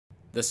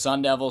The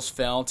Sun Devils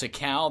fell to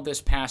Cal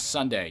this past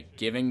Sunday,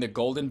 giving the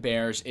Golden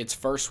Bears its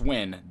first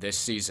win this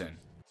season.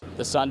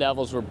 The Sun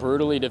Devils were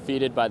brutally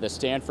defeated by the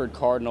Stanford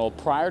Cardinal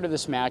prior to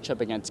this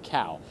matchup against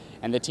Cal,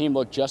 and the team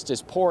looked just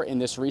as poor in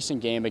this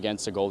recent game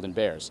against the Golden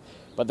Bears.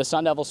 But the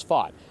Sun Devils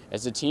fought,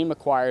 as the team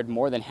acquired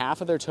more than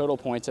half of their total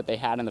points that they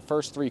had in the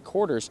first 3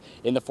 quarters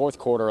in the fourth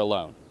quarter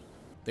alone.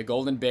 The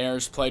Golden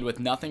Bears played with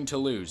nothing to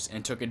lose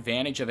and took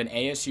advantage of an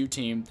ASU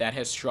team that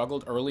has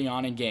struggled early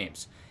on in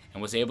games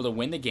and was able to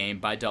win the game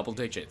by double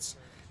digits.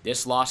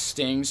 This loss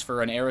stings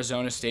for an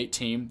Arizona State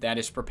team that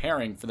is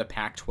preparing for the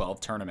Pac-12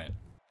 tournament.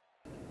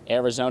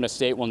 Arizona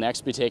State will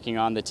next be taking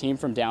on the team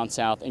from down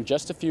south in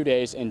just a few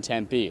days in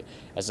Tempe,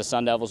 as the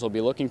Sun Devils will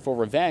be looking for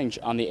revenge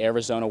on the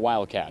Arizona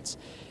Wildcats.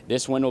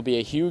 This win will be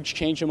a huge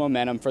change in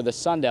momentum for the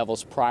Sun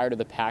Devils prior to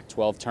the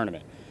Pac-12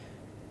 tournament.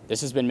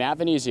 This has been Matt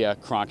Venezia,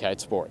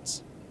 Cronkite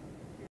Sports.